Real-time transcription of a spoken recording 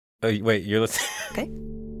Oh, wait, you're listening? Okay.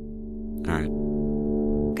 All right.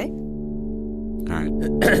 Okay. All right.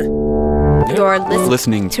 You're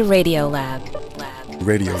Listening to Radiolab.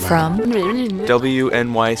 Radiolab. From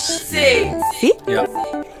WNYC. See? Yep.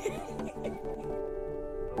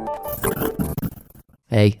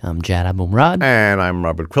 Hey, I'm Jad Abumrad. And I'm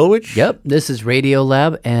Robert Krulwich. Yep, this is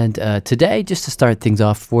Radiolab, and today, just to start things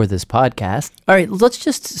off for this podcast, all right, let's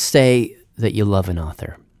just say that you love an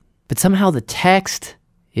author, but somehow the text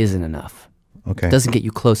isn't enough. Okay. It doesn't get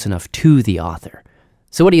you close enough to the author.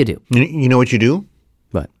 So what do you do? You know what you do?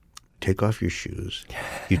 What? Take off your shoes.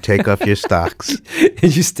 You take off your stocks.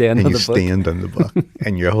 And you stand and on you the book. stand on the book.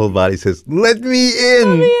 And your whole body says, let me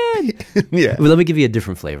in. Let me in. Yeah. Well, let me give you a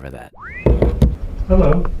different flavor of that.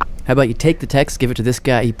 Hello. How about you take the text, give it to this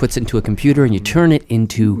guy, he puts it into a computer, and you turn it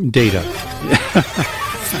into Data.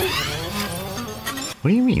 What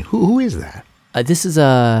do you mean? Who is that? this is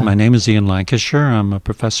My name is Ian Lancashire. I'm a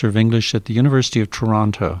professor of English at the University of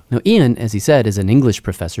Toronto. Now, Ian, as he said, is an English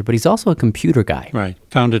professor, but he's also a computer guy. Right.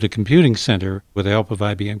 Founded a computing center with the help of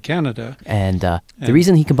IBM Canada. And the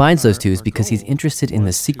reason he combines those two is because he's interested in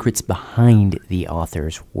the secrets behind the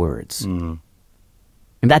author's words. Mm.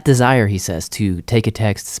 And that desire, he says, to take a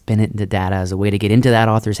text, spin it into data as a way to get into that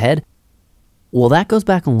author's head, well, that goes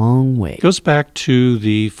back a long way. It goes back to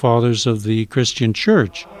the fathers of the Christian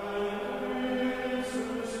church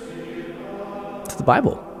It's the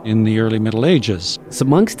Bible. in the early Middle Ages. So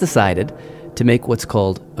monks decided to make what's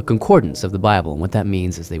called a concordance of the Bible. And what that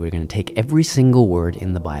means is they were going to take every single word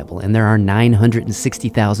in the Bible, and there are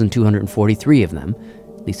 960,243 of them,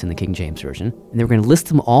 at least in the King James Version, and they were going to list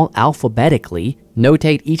them all alphabetically,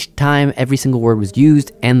 notate each time every single word was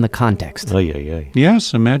used, and the context.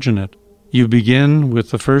 Yes, imagine it. You begin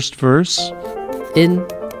with the first verse. In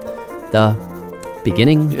the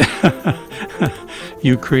beginning,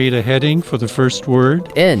 You create a heading for the first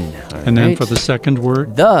word, in, and then for the second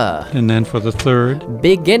word, the and then for the third.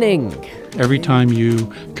 beginning. Every time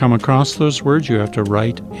you come across those words, you have to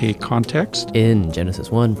write a context. In Genesis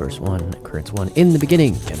 1, verse 1, occurrence 1, in the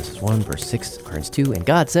beginning. Genesis 1, verse 6, occurrence 2, and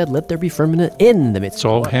God said, let there be firmament in the midst. It's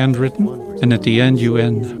all handwritten, and at the end you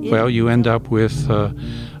end up with a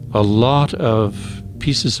lot of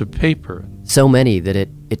pieces of paper. So many that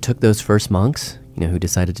it took those first monks, who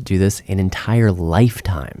decided to do this, an entire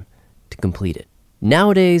lifetime to complete it.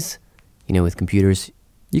 Nowadays, with computers,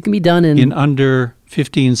 you can be done in under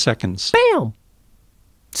 15 seconds. bam!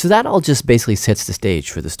 So that all just basically sets the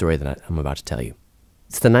stage for the story that I'm about to tell you.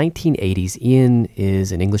 It's the 1980s. Ian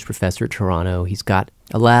is an English professor at Toronto. He's got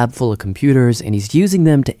a lab full of computers, and he's using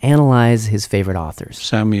them to analyze his favorite authors.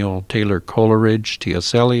 Samuel Taylor Coleridge,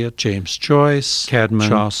 T.S. Eliot, James Joyce, Cadman,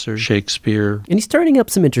 Chaucer, Shakespeare. And he's turning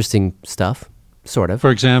up some interesting stuff, sort of. For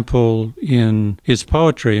example, in his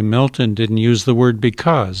poetry, Milton didn't use the word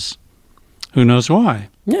because. Who knows why?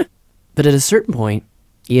 Yeah. But at a certain point,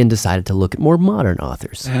 Ian decided to look at more modern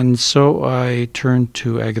authors. And so I turned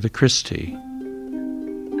to Agatha Christie.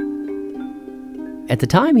 At the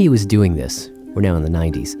time he was doing this, we're now in the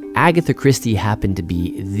 90s, Agatha Christie happened to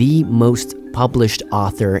be the most published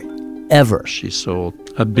author ever. She sold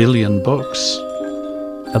 1 billion books.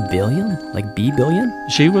 1 billion? Like B billion?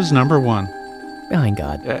 She was number one. Behind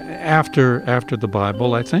God. After the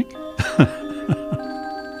Bible, I think.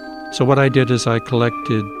 So what I did is I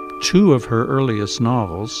collected 2 of her earliest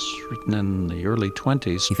novels, written in the early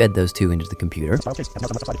 20s. He fed those 2 into the computer.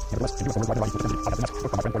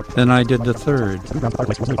 Then I did the third.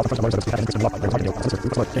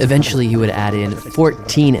 Eventually he would add in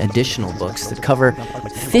 14 additional books that cover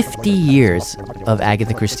 50 years of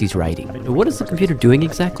Agatha Christie's writing. What is the computer doing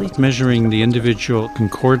exactly? Measuring the individual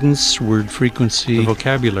concordance, word frequency, the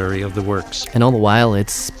vocabulary of the works. And all the while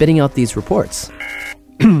it's spitting out these reports.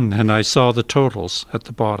 And I saw the totals at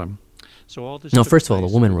the bottom. So all this Now, took first of all, the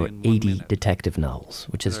place woman wrote within 1 80 minute. detective novels,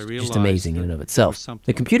 which is I just realized amazing in and of that itself. there was something-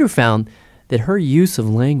 The computer found that her use of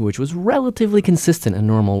language was relatively consistent and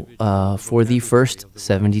normal for the first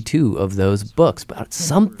 72 of those books. But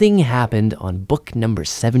something happened on book number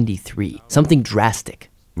 73, something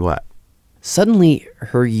drastic. What? Suddenly,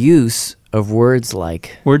 her use of words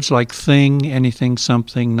like Words like thing, anything,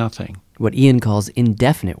 something, nothing. what Ian calls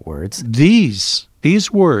indefinite words,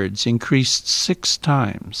 These words increased 6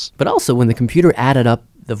 times. but also when the computer added up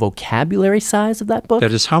the vocabulary size of that book,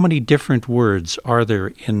 That is, how many different words are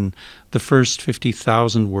there in the first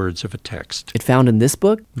 50,000 words of a text? it found in this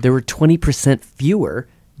book there were 20% fewer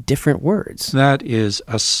different words. That is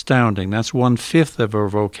astounding. That's 1/5 of our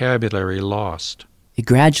vocabulary lost. It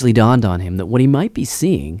gradually dawned on him that what he might be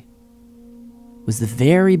seeing was the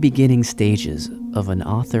very beginning stages of an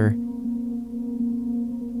author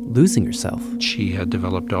losing herself. She had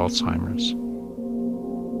developed Alzheimer's.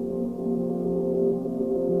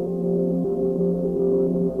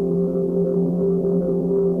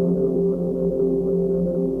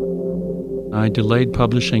 I delayed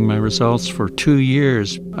publishing my results for 2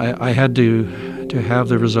 years. I had to have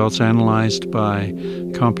the results analyzed by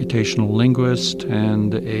computational linguist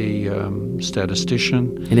and a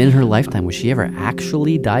statistician. And in her lifetime, was she ever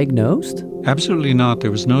actually diagnosed? Absolutely not.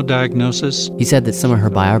 There was no diagnosis. He said that some of her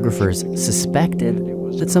biographers suspected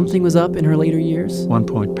that something was up in her later years. At one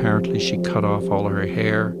point, apparently, she cut off all her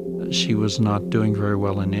hair. She was not doing very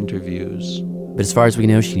well in interviews. But as far as we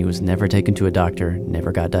know, she was never taken to a doctor,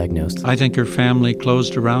 never got diagnosed. I think her family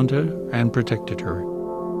closed around her and protected her.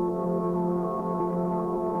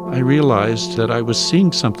 I realized that I was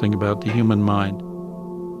seeing something about the human mind.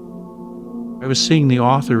 I was seeing the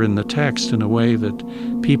author in the text in a way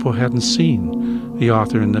that people hadn't seen the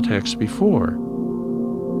author in the text before.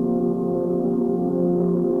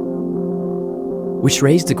 Which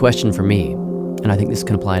raised a question for me, and I think this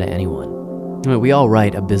can apply to anyone. I mean, we all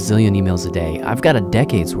write a bazillion emails a day. I've got a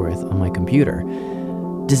decade's worth on my computer.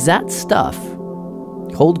 Does that stuff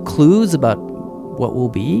hold clues about what will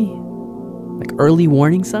be? Like early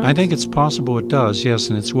warning signs? I think it's possible it does, yes,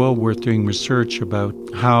 and it's well worth doing research about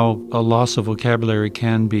how a loss of vocabulary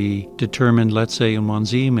can be determined, let's say, in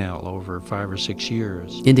one's email over 5 or 6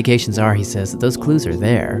 years. Indications are, he says, that those clues are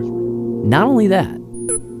there. Not only that,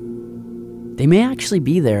 they may actually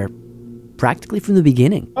be there practically from the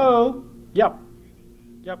beginning. Oh, yep.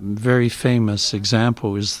 A very famous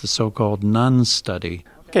example is the so-called nun study.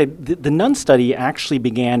 Okay, the nun study actually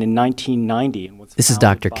began in 1990. And was This is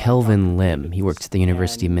Dr. Kelvin Lim. He works at the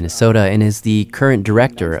University of Minnesota and is the current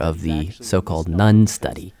director of the so-called nun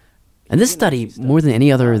study. And this study, more than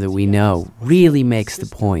any other that we know, really makes the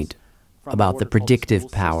point about the predictive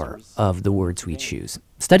power of the words we choose.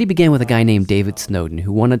 The study began with a guy named David Snowden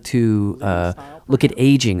who wanted to look at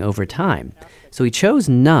aging over time. So he chose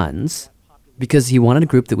nuns because he wanted a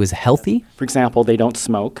group that was healthy. For example, they don't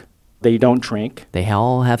smoke, they don't drink. They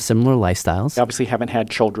all have similar lifestyles. They obviously haven't had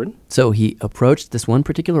children. So he approached this one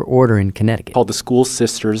particular order in Connecticut. Called the School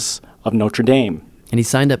Sisters of Notre Dame. And he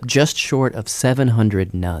signed up just short of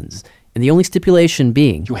 700 nuns. And the only stipulation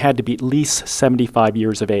being, you had to be at least 75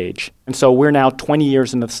 years of age. And so we're now 20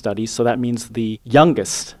 years into the study, so that means the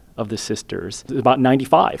youngest of the sisters is about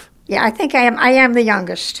 95. Yeah, I think I am the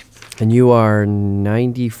youngest. And you are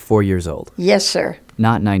 94 years old. Yes, sir.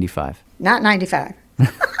 Not 95. Not 95.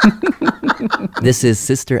 This is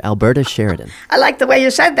Sister Alberta Sheridan. I like the way you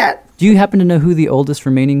said that. Do you happen to know who the oldest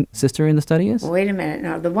remaining sister in the study is? Wait a minute.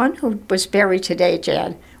 No, the one who was buried today,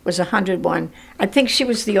 Jad, was 101. I think she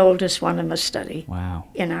was the oldest one in the study. Wow.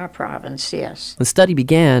 In our province, yes. The study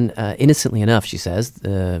began innocently enough, she says.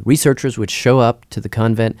 The researchers would show up to the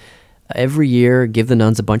convent every year, give the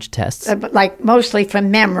nuns a bunch of tests. But like mostly from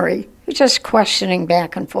memory, just questioning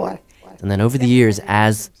back and forth. And then over the years,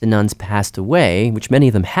 as the nuns passed away, which many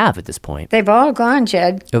of them have at this point. They've all gone,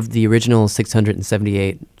 Jed. Of the original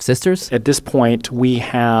 678 sisters? At this point, we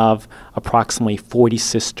have approximately 40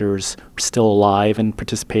 sisters still alive and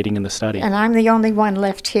participating in the study. And I'm the only one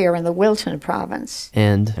left here in the Wilton province.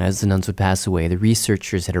 And as the nuns would pass away, the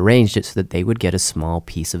researchers had arranged it so that they would get a small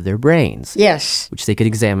piece of their brains. Yes. Which they could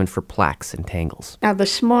examine for plaques and tangles. Now,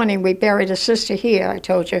 this morning we buried a sister here, I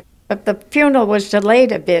told you. But the funeral was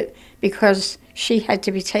delayed a bit because she had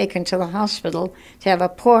to be taken to the hospital to have a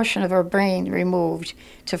portion of her brain removed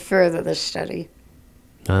to further the study.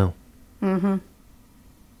 Oh. Mm-hmm.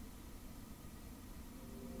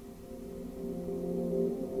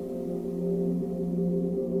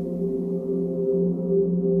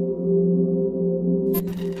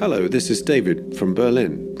 Hello, this is David from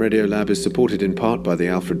Berlin. Radiolab is supported in part by the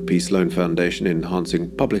Alfred P. Sloan Foundation in enhancing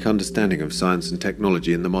public understanding of science and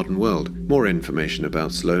technology in the modern world. More information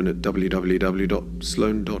about Sloan at www.sloan.org.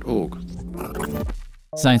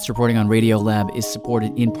 Science reporting on Radiolab is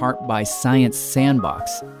supported in part by Science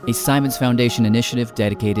Sandbox, a Simons Foundation initiative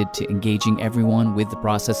dedicated to engaging everyone with the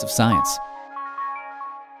process of science.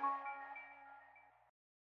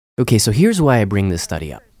 Okay, so here's why I bring this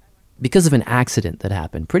study up. Because of an accident that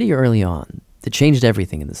happened pretty early on that changed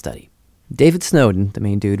everything in the study. David Snowden, the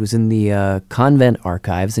main dude, was in the convent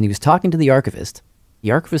archives, and he was talking to the archivist. The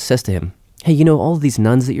archivist says to him, hey, you know all of these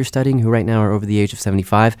nuns that you're studying who right now are over the age of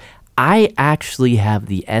 75? I actually have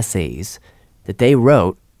the essays that they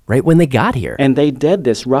wrote right when they got here. And they did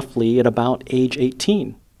this roughly at about age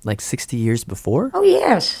 18. Like 60 years before? Oh,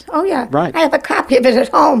 yes. Oh, yeah. Right. I have a copy of it at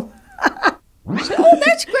home. Oh,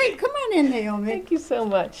 that's great. Come on in, Naomi. Thank you so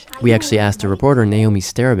much. We actually asked a reporter, Naomi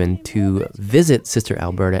Starobin, to visit Sister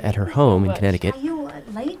Alberta at her home in Connecticut. Are you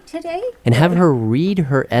late? today? and have her read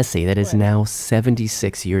her essay that is now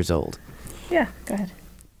 76 years old. Yeah, go ahead.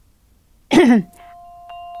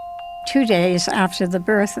 2 days after the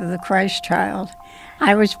birth of the Christ child,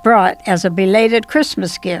 I was brought as a belated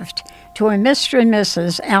Christmas gift to a Mr. and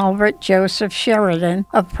Mrs. Albert Joseph Sheridan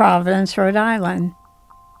of Providence, Rhode Island.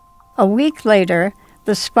 A week later,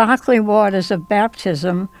 the sparkling waters of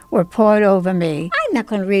baptism were poured over me. I'm not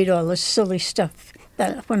going to read all this silly stuff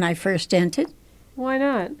that when I first entered. Why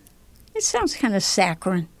not? It sounds kind of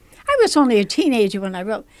saccharine. I was only a teenager when I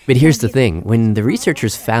wrote. But here's the thing. When the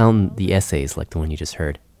researchers found the essays, like the one you just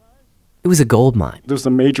heard, it was a gold mine. There's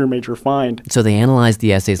a major, major find. So they analyzed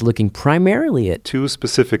the essays looking primarily at two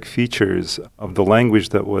specific features of the language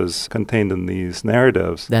that was contained in these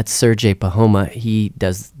narratives. That's Serguei Pakhomov. He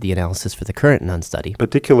does the analysis for the current Nun study. In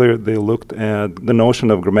particular, they looked at the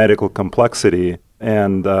notion of grammatical complexity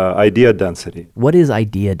and idea density. What is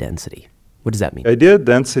idea density? What does that mean? Idea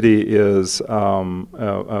density is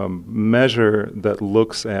a measure that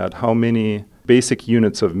looks at how many basic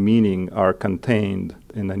units of meaning are contained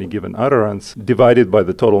in any given utterance, divided by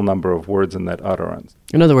the total number of words in that utterance.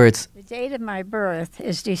 In other words, the date of my birth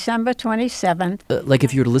is December 27th. Like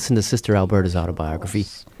if you were to listen to Sister Alberta's autobiography.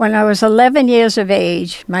 When I was 11 years of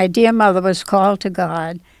age, my dear mother was called to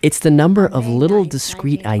God. It's the number of little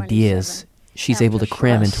discrete ideas she's able to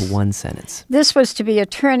cram into one sentence. This was to be a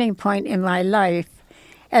turning point in my life,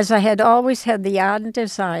 as I had always had the ardent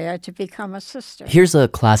desire to become a sister. Here's a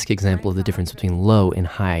classic example of the difference between low and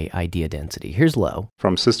high idea density. Here's low.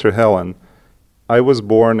 From Sister Helen, I was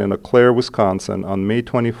born in Eau Claire, Wisconsin on May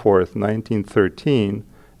 24th, 1913,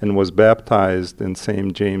 and was baptized in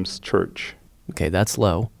St. James Church. Okay, that's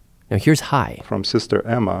low. Now here's high. From Sister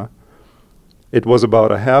Emma, it was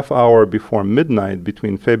about a half hour before midnight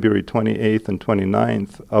between February 28th and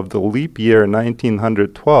 29th of the leap year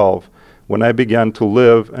 1912 when I began to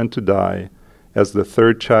live and to die as the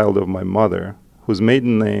third child of my mother, whose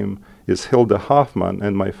maiden name is Hilda Hoffman,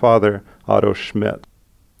 and my father, Otto Schmidt.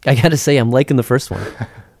 I gotta say, I'm liking the first one.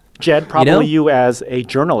 Jed, probably you as a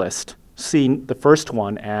journalist, see the first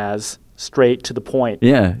one as straight to the point.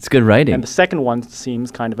 Yeah, it's good writing. And the second one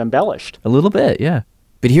seems kind of embellished. A little bit, yeah.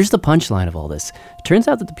 But here's the punchline of all this. It turns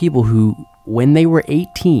out that the people who, when they were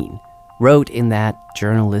 18, wrote in that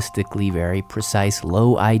journalistically very precise,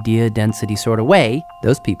 low idea density sort of way,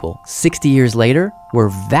 those people, 60 years later, were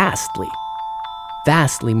vastly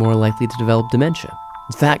more likely to develop dementia.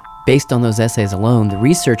 In fact, based on those essays alone, the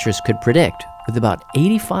researchers could predict, with about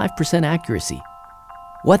 85% accuracy,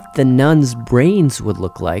 what the nuns' brains would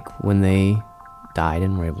look like when they died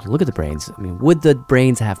and were able to look at the brains. I mean, would the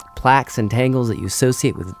brains have plaques and tangles that you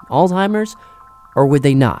associate with Alzheimer's, or would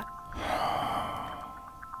they not?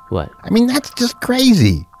 What? I mean, that's just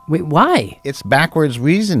crazy. Wait, why? It's backwards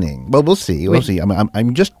reasoning. Well, we'll see. We'll see.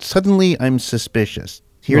 I'm just suddenly I'm suspicious.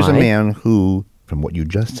 Here's a man who, from what you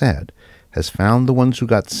just said, has found the ones who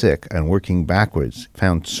got sick and working backwards,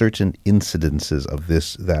 found certain incidences of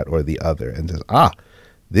this, that, or the other, and says,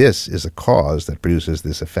 this is a cause that produces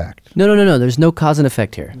this effect. No. There's no cause and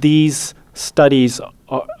effect here. These studies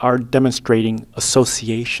are demonstrating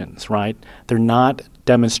associations, right? They're not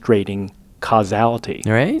demonstrating causality.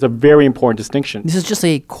 All right. It's a very important distinction. This is just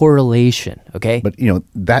a correlation, okay? But,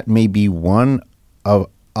 that may be one of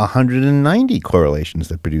 190 correlations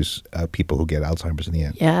that produce people who get Alzheimer's in the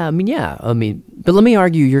end. Yeah. But let me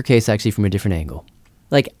argue your case actually from a different angle.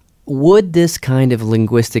 Like, would this kind of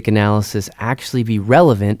linguistic analysis actually be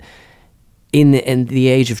relevant in the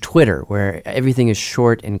age of Twitter, where everything is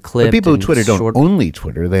short and clipped? But people who Twitter don't only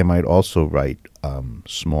Twitter. They might also write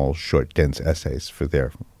small, short, dense essays for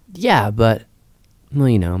their... Yeah, but,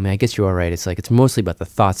 I guess you are right. It's mostly about the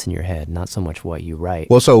thoughts in your head, not so much what you write.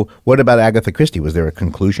 Well, so what about Agatha Christie? Was there a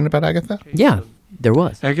conclusion about Agatha? Yeah, there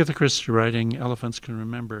was. Agatha Christie writing Elephants Can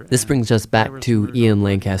Remember. This brings us back to Ian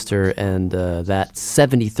Lancaster and that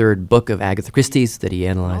 73rd book of Agatha Christie's that he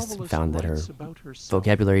analyzed and found that her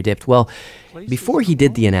vocabulary dipped. Well, before he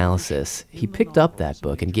did the analysis, he picked up that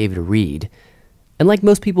book and gave it a read. And like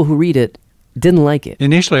most people who read it, didn't like it.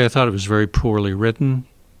 Initially, I thought it was very poorly written,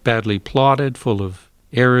 badly plotted, full of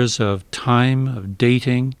errors of time, of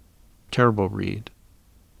dating. Terrible read.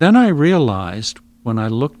 Then I realized, when I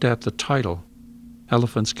looked at the title,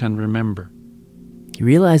 Elephants Can Remember. You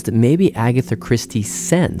realized that maybe Agatha Christie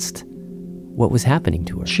sensed what was happening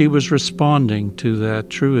to her. She was responding to that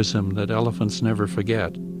truism that elephants never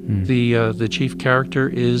forget. The chief character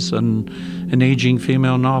is an aging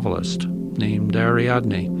female novelist named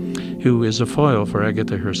Ariadne, who is a foil for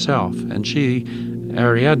Agatha herself, and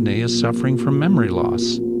Ariadne, is suffering from memory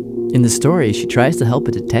loss. In the story, she tries to help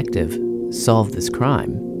a detective solve this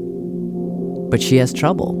crime. But she has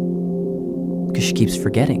trouble because she keeps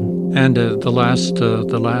forgetting. And the last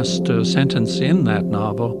sentence in that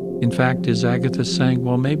novel, in fact, is Agatha saying,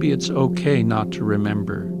 well, maybe it's okay not to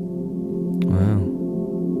remember.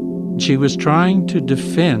 Wow. She was trying to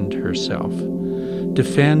defend herself,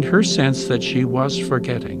 defend her sense that she was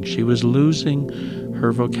forgetting. She was losing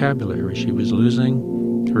her vocabulary. She was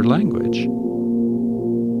losing her language.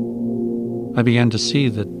 I began to see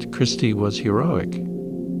that Christie was heroic,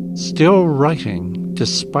 still writing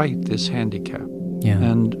despite this handicap. Yeah.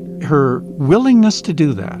 And her willingness to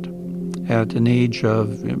do that at an age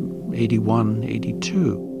of 81,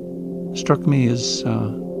 82 struck me as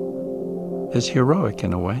heroic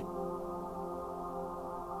in a way.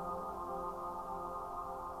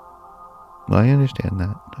 Well, I understand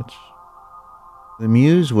that. The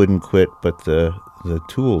muse wouldn't quit, but the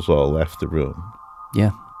tools all left the room.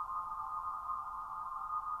 Yeah.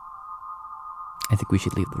 I think we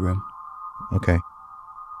should leave the room. Okay.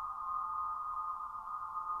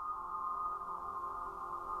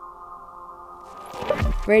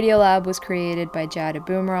 Radiolab was created by Jad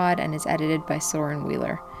Abumrad and is edited by Soren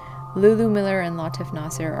Wheeler. Lulu Miller and Latif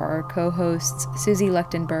Nasser are our co-hosts, Susie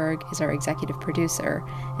Lechtenberg is our executive producer,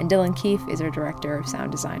 and Dylan Keefe is our director of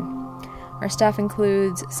sound design. Our staff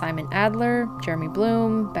includes Simon Adler, Jeremy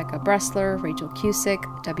Bloom, Becca Bressler, Rachel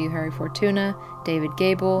Cusick, W. Harry Fortuna, David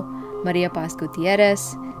Gable, Maria Paz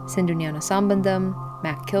Gutierrez, Sindhunyana Sambandam,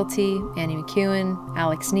 Matt Kilty, Annie McEwen,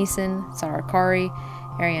 Alex Neeson, Sarah Kari,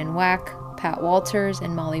 Ariane Wack, Pat Walters,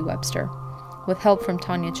 and Molly Webster. With help from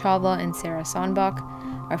Tanya Chawla and Sarah Sonbach,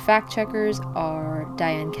 our fact checkers are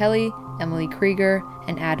Diane Kelly, Emily Krieger,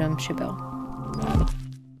 and Adam Chabot.